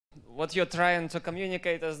what you're trying to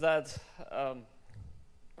communicate is that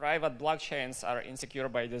private blockchains are insecure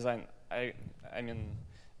by design. I mean,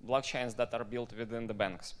 blockchains that are built within the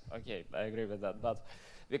banks. Okay, I agree with that. But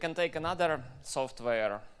we can take another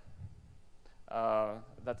software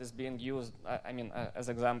that is being used, as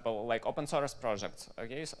example, like open source projects,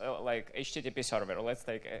 okay? So, like HTTP server, let's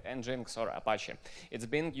take Nginx or Apache. It's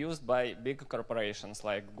being used by big corporations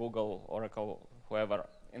like Google, Oracle, whoever,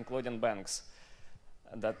 including banks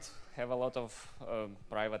that have a lot of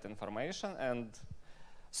private information. And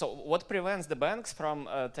so what prevents the banks from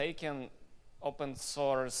taking open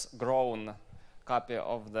source grown copy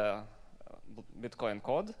of the Bitcoin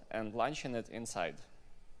code and launching it inside?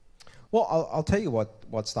 Well, I'll tell you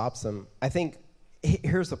what stops them. I think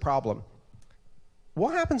here's the problem.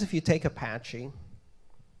 What happens if you take Apache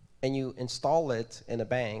and you install it in a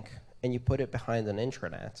bank and you put it behind an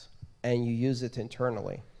intranet and you use it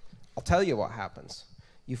internally? I'll tell you what happens.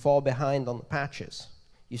 You fall behind on the patches.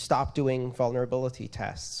 You stop doing vulnerability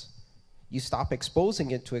tests. You stop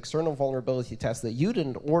exposing it to external vulnerability tests that you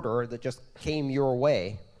didn't order, that just came your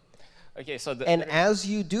way. Okay, so and as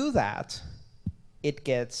you do that, it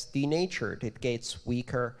gets denatured. It gets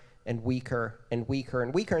weaker and weaker and weaker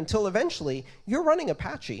and weaker until eventually you're running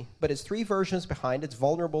Apache, but it's 3 versions behind, it's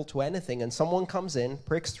vulnerable to anything, and someone comes in,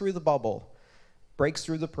 pricks through the bubble, breaks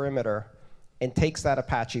through the perimeter, and takes that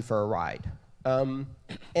Apache for a ride.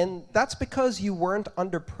 And that's because you weren't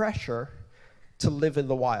under pressure to live in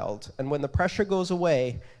the wild. And when the pressure goes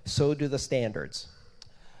away, so do the standards.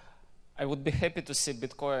 I would be happy to see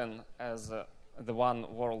Bitcoin as the one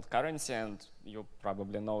world currency, and you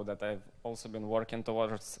probably know that I've also been working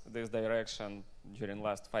towards this direction during the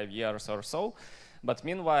last 5 years or so. But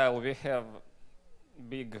meanwhile, we have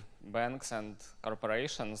big banks and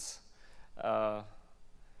corporations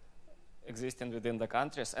existing within the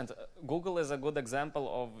countries. And Google is a good example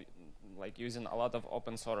of like using a lot of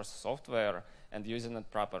open source software and using it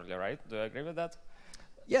properly, right? Do you agree with that?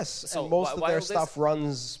 Yes, so and most of their stuff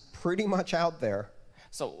runs pretty much out there.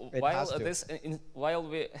 So while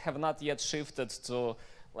we have not yet shifted to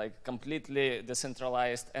like completely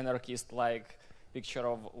decentralized anarchist-like picture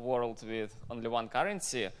of world with only one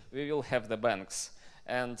currency, we will have the banks.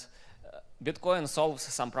 And Bitcoin solves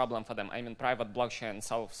some problem for them. I mean, private blockchain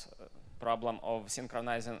solves problem of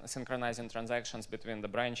synchronizing transactions between the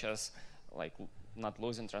branches, like not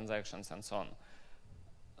losing transactions and so on.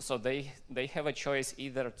 So they have a choice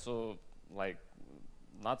either to like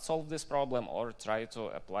not solve this problem or try to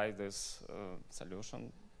apply this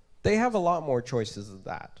solution. They have a lot more choices than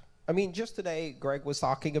that. I mean, just today, Greg was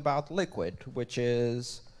talking about Liquid, which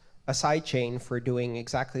is a sidechain for doing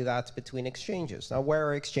exactly that between exchanges. Now, where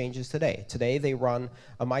are exchanges today? Today, they run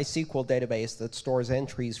a MySQL database that stores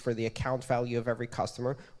entries for the account value of every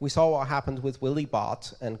customer. We saw what happened with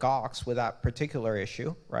Willybot and Gox with that particular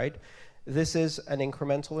issue, right? This is an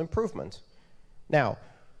incremental improvement. Now,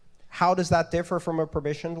 how does that differ from a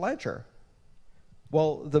permissioned ledger?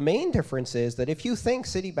 Well, the main difference is that if you think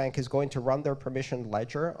Citibank is going to run their permissioned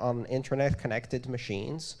ledger on internet-connected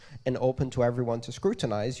machines and open to everyone to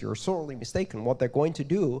scrutinize, you're sorely mistaken. What they're going to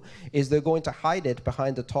do is they're going to hide it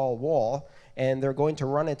behind a tall wall, and they're going to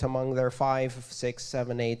run it among their 5, 6,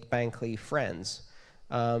 7, 8 Bankly friends.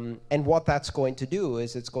 And what that's going to do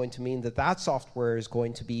is it's going to mean that that software is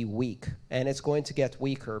going to be weak, and it's going to get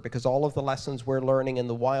weaker because all of the lessons we're learning in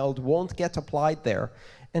the wild won't get applied there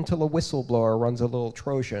until a whistleblower runs a little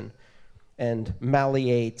Trojan and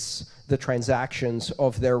malleates the transactions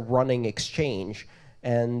of their running exchange,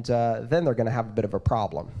 and then they're going to have a bit of a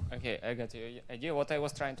problem. Okay, I got your idea. What I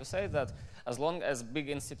was trying to say is that as long as big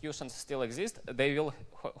institutions still exist, they will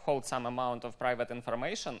hold some amount of private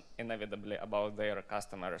information inevitably about their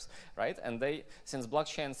customers, right? And they, since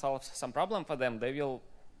blockchain solves some problem for them, they will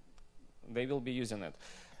be using it.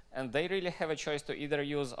 And they really have a choice to either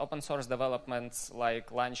use open source developments,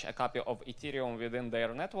 like launch a copy of Ethereum within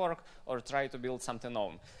their network, or try to build something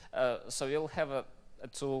own. So we'll have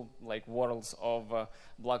two like worlds of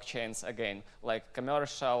blockchains again, like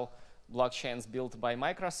commercial blockchains built by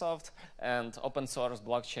Microsoft and open source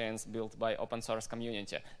blockchains built by open source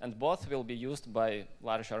community. And both will be used by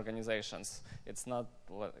large organizations. It's not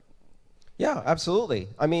like... Yeah, absolutely.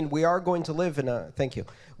 I mean, we are going to live in a, thank you.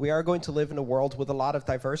 We are going to live in a world with a lot of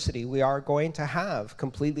diversity. We are going to have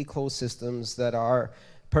completely closed systems that are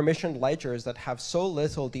permissioned ledgers that have so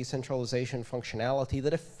little decentralization functionality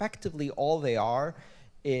that effectively all they are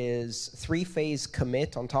is 3-phase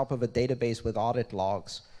commit on top of a database with audit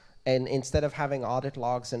logs. And instead of having audit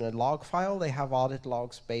logs in a log file, they have audit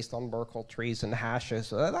logs based on Merkle trees and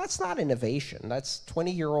hashes. That's not innovation. That's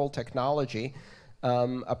 20-year-old technology.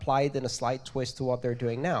 applied in a slight twist to what they're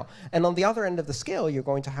doing now. And on the other end of the scale, you're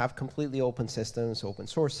going to have completely open systems, open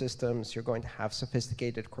source systems, you're going to have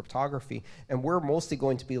sophisticated cryptography, and we're mostly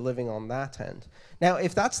going to be living on that end. Now,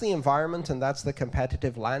 if that's the environment and that's the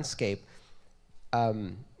competitive landscape,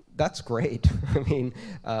 that's great. I mean,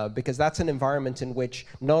 because that's an environment in which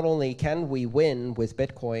not only can we win with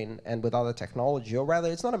Bitcoin and with other technology, or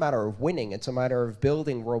rather, it's not a matter of winning, it's a matter of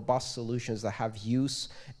building robust solutions that have use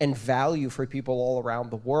and value for people all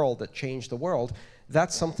around the world, that change the world.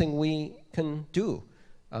 That's something we can do.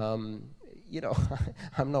 You know,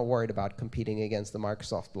 I'm not worried about competing against the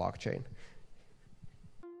Microsoft blockchain.